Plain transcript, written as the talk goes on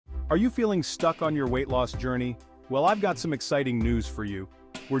Are you feeling stuck on your weight loss journey? Well, I've got some exciting news for you.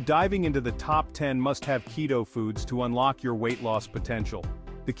 We're diving into the top 10 must-have keto foods to unlock your weight loss potential.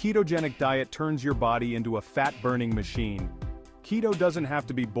 The ketogenic diet turns your body into a fat-burning machine. Keto doesn't have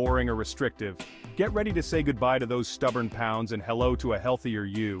to be boring or restrictive. Get ready to say goodbye to those stubborn pounds and hello to a healthier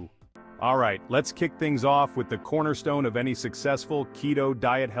you. Alright, let's kick things off with the cornerstone of any successful keto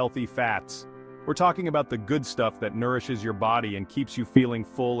diet: healthy fats. We're talking about the good stuff that nourishes your body and keeps you feeling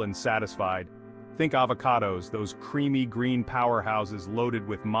full and satisfied. Think avocados, those creamy green powerhouses loaded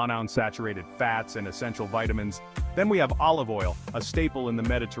with monounsaturated fats and essential vitamins. Then we have olive oil, a staple in the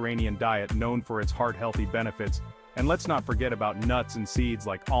Mediterranean diet known for its heart-healthy benefits. And let's not forget about nuts and seeds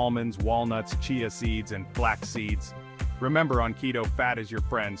like almonds, walnuts, chia seeds, and flax seeds. Remember, on keto, fat is your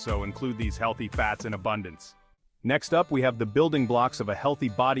friend, so include these healthy fats in abundance. Next up, we have the building blocks of a healthy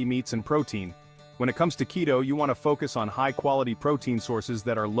body: meats and protein. When it comes to keto, you want to focus on high-quality protein sources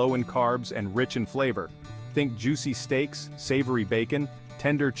that are low in carbs and rich in flavor. Think juicy steaks, savory bacon,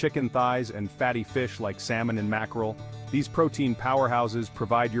 tender chicken thighs, and fatty fish like salmon and mackerel. These protein powerhouses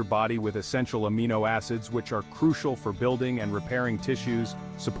provide your body with essential amino acids which are crucial for building and repairing tissues,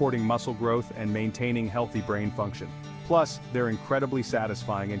 supporting muscle growth, and maintaining healthy brain function. Plus, they're incredibly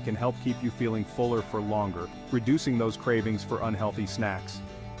satisfying and can help keep you feeling fuller for longer, reducing those cravings for unhealthy snacks.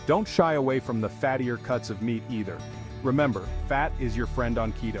 Don't shy away from the fattier cuts of meat either. Remember, fat is your friend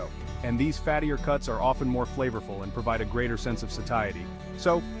on keto, and these fattier cuts are often more flavorful and provide a greater sense of satiety.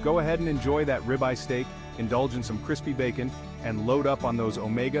 So, go ahead and enjoy that ribeye steak, indulge in some crispy bacon, and load up on those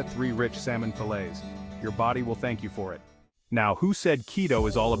omega-3 rich salmon fillets. Your body will thank you for it. Now, who said keto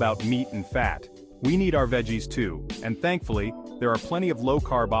is all about meat and fat? We need our veggies too, and thankfully, there are plenty of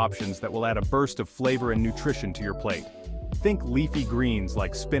low-carb options that will add a burst of flavor and nutrition to your plate. Think leafy greens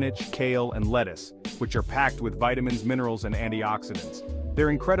like spinach, kale, and lettuce, which are packed with vitamins, minerals, and antioxidants.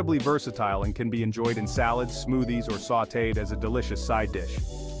 They're incredibly versatile and can be enjoyed in salads, smoothies, or sautéed as a delicious side dish.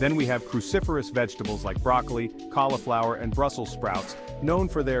 Then we have cruciferous vegetables like broccoli, cauliflower, and Brussels sprouts, known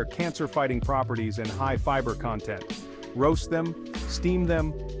for their cancer-fighting properties and high fiber content. Roast them, steam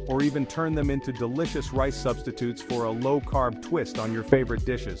them, or even turn them into delicious rice substitutes for a low-carb twist on your favorite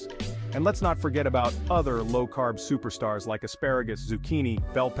dishes. And let's not forget about other low-carb superstars like asparagus, zucchini,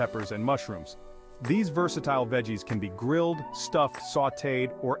 bell peppers, and mushrooms. These versatile veggies can be grilled, stuffed,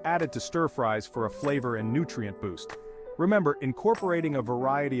 sautéed, or added to stir-fries for a flavor and nutrient boost. Remember, incorporating a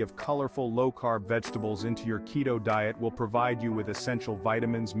variety of colorful low-carb vegetables into your keto diet will provide you with essential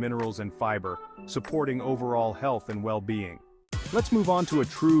vitamins, minerals, and fiber, supporting overall health and well-being. Let's move on to a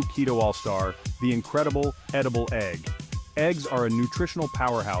true keto all-star, the incredible edible egg. Eggs are a nutritional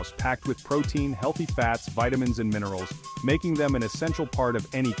powerhouse packed with protein, healthy fats, vitamins, and minerals, making them an essential part of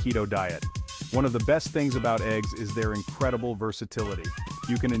any keto diet. One of the best things about eggs is their incredible versatility.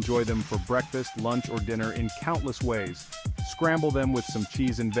 You can enjoy them for breakfast, lunch, or dinner in countless ways. Scramble them with some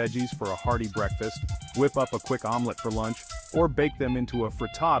cheese and veggies for a hearty breakfast, whip up a quick omelet for lunch, or bake them into a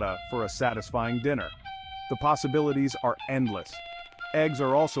frittata for a satisfying dinner. The possibilities are endless. Eggs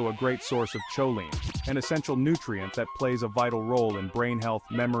are also a great source of choline, an essential nutrient that plays a vital role in brain health,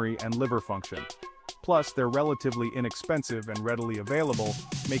 memory, and liver function. Plus, they're relatively inexpensive and readily available,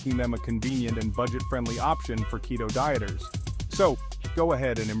 making them a convenient and budget-friendly option for keto dieters. So, go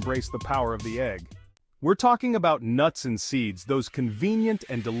ahead and embrace the power of the egg. We're talking about nuts and seeds, those convenient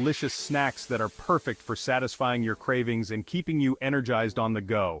and delicious snacks that are perfect for satisfying your cravings and keeping you energized on the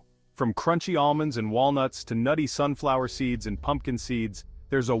go. From crunchy almonds and walnuts to nutty sunflower seeds and pumpkin seeds,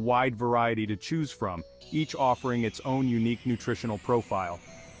 there's a wide variety to choose from, each offering its own unique nutritional profile.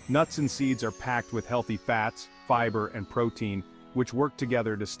 Nuts and seeds are packed with healthy fats, fiber, and protein, which work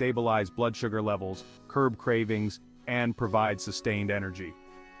together to stabilize blood sugar levels, curb cravings, and provide sustained energy.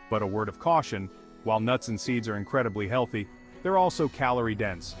 But a word of caution, while nuts and seeds are incredibly healthy, they're also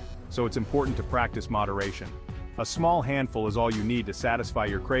calorie-dense, so it's important to practice moderation. A small handful is all you need to satisfy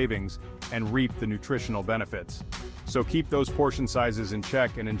your cravings and reap the nutritional benefits. So keep those portion sizes in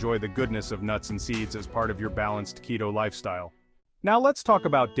check and enjoy the goodness of nuts and seeds as part of your balanced keto lifestyle. Now let's talk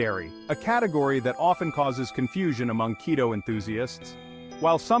about dairy, a category that often causes confusion among keto enthusiasts.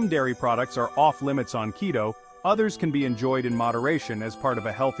 While some dairy products are off-limits on keto, others can be enjoyed in moderation as part of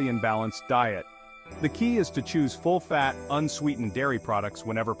a healthy and balanced diet. The key is to choose full-fat, unsweetened dairy products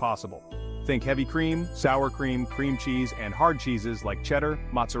whenever possible. Think heavy cream, sour cream, cream cheese, and hard cheeses like cheddar,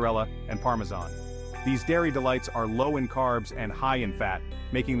 mozzarella, and parmesan. These dairy delights are low in carbs and high in fat,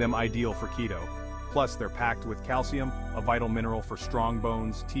 making them ideal for keto. Plus, they're packed with calcium, a vital mineral for strong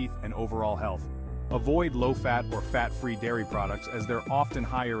bones, teeth, and overall health. Avoid low-fat or fat-free dairy products as they're often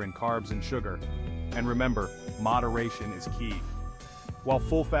higher in carbs and sugar. And remember, moderation is key. While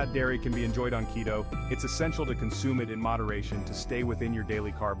full-fat dairy can be enjoyed on keto, it's essential to consume it in moderation to stay within your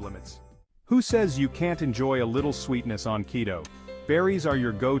daily carb limits. Who says you can't enjoy a little sweetness on keto? Berries are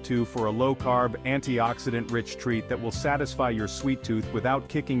your go-to for a low-carb, antioxidant-rich treat that will satisfy your sweet tooth without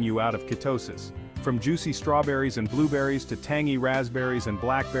kicking you out of ketosis. From juicy strawberries and blueberries to tangy raspberries and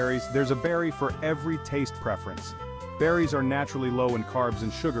blackberries, there's a berry for every taste preference. Berries are naturally low in carbs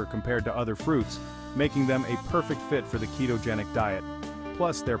and sugar compared to other fruits, making them a perfect fit for the ketogenic diet.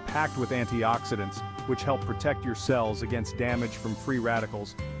 Plus, they're packed with antioxidants, which help protect your cells against damage from free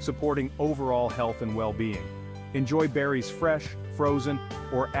radicals, supporting overall health and well-being. Enjoy berries fresh, frozen,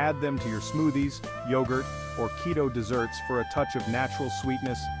 or add them to your smoothies, yogurt, or keto desserts for a touch of natural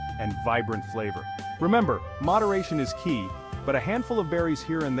sweetness and vibrant flavor. Remember, moderation is key, but a handful of berries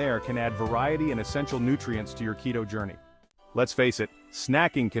here and there can add variety and essential nutrients to your keto journey. Let's face it,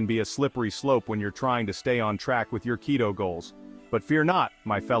 snacking can be a slippery slope when you're trying to stay on track with your keto goals. But fear not,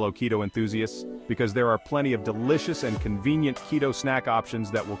 my fellow keto enthusiasts, because there are plenty of delicious and convenient keto snack options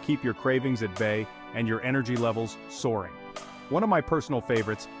that will keep your cravings at bay and your energy levels soaring. One of my personal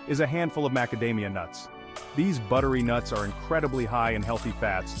favorites is a handful of macadamia nuts. These buttery nuts are incredibly high in healthy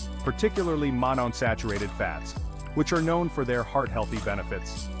fats, particularly monounsaturated fats, which are known for their heart-healthy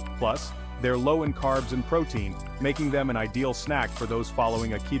benefits. Plus, they're low in carbs and protein, making them an ideal snack for those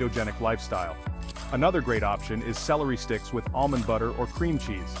following a ketogenic lifestyle. Another great option is celery sticks with almond butter or cream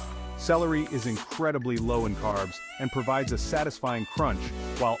cheese. Celery is incredibly low in carbs and provides a satisfying crunch,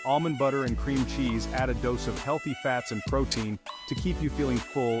 while almond butter and cream cheese add a dose of healthy fats and protein to keep you feeling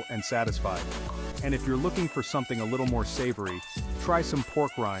full and satisfied. And if you're looking for something a little more savory, try some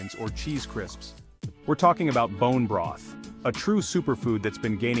pork rinds or cheese crisps. We're talking about bone broth, a true superfood that's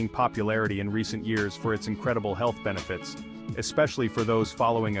been gaining popularity in recent years for its incredible health benefits, especially for those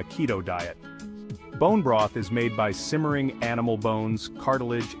following a keto diet. Bone broth is made by simmering animal bones,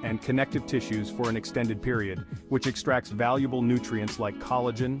 cartilage, and connective tissues for an extended period, which extracts valuable nutrients like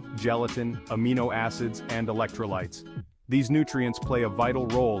collagen, gelatin, amino acids, and electrolytes. These nutrients play a vital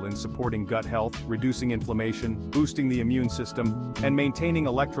role in supporting gut health, reducing inflammation, boosting the immune system, and maintaining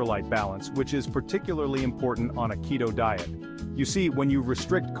electrolyte balance, which is particularly important on a keto diet. You see, when you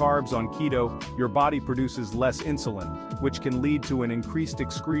restrict carbs on keto, your body produces less insulin, which can lead to an increased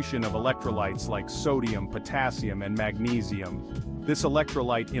excretion of electrolytes like sodium, potassium, and magnesium. This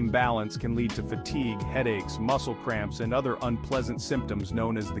electrolyte imbalance can lead to fatigue, headaches, muscle cramps, and other unpleasant symptoms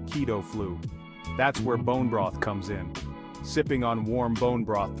known as the keto flu. That's where bone broth comes in. Sipping on warm bone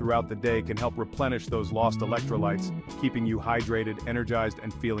broth throughout the day can help replenish those lost electrolytes, keeping you hydrated, energized,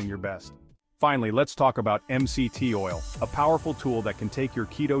 and feeling your best. Finally, let's talk about MCT oil, a powerful tool that can take your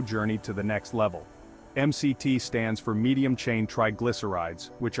keto journey to the next level. MCT stands for medium-chain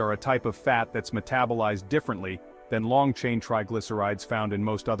triglycerides, which are a type of fat that's metabolized differently than long-chain triglycerides found in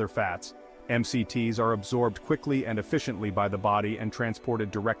most other fats. MCTs are absorbed quickly and efficiently by the body and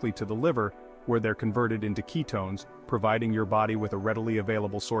transported directly to the liver, where they're converted into ketones, providing your body with a readily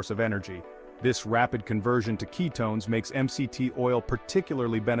available source of energy. This rapid conversion to ketones makes MCT oil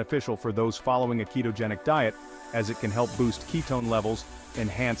particularly beneficial for those following a ketogenic diet, as it can help boost ketone levels,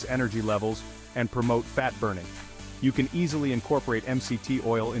 enhance energy levels, and promote fat burning. You can easily incorporate MCT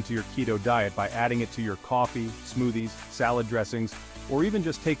oil into your keto diet by adding it to your coffee, smoothies, salad dressings, or even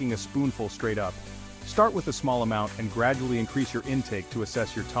just taking a spoonful straight up. Start with a small amount and gradually increase your intake to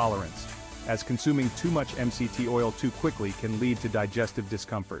assess your tolerance, as consuming too much MCT oil too quickly can lead to digestive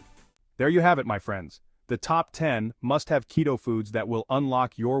discomfort. There you have it, my friends. The top 10 must-have keto foods that will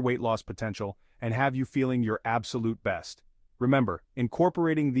unlock your weight loss potential and have you feeling your absolute best. Remember,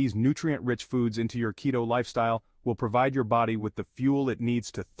 incorporating these nutrient-rich foods into your keto lifestyle will provide your body with the fuel it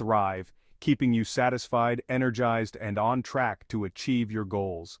needs to thrive, keeping you satisfied, energized, and on track to achieve your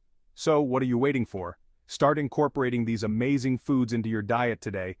goals. So, what are you waiting for? Start incorporating these amazing foods into your diet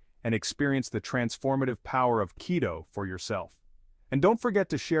today and experience the transformative power of keto for yourself. And don't forget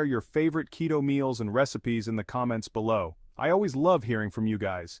to share your favorite keto meals and recipes in the comments below. I always love hearing from you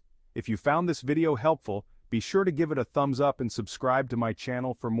guys. If you found this video helpful, be sure to give it a thumbs up and subscribe to my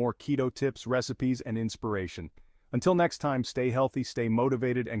channel for more keto tips, recipes, and inspiration. Until next time, stay healthy, stay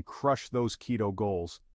motivated, and crush those keto goals.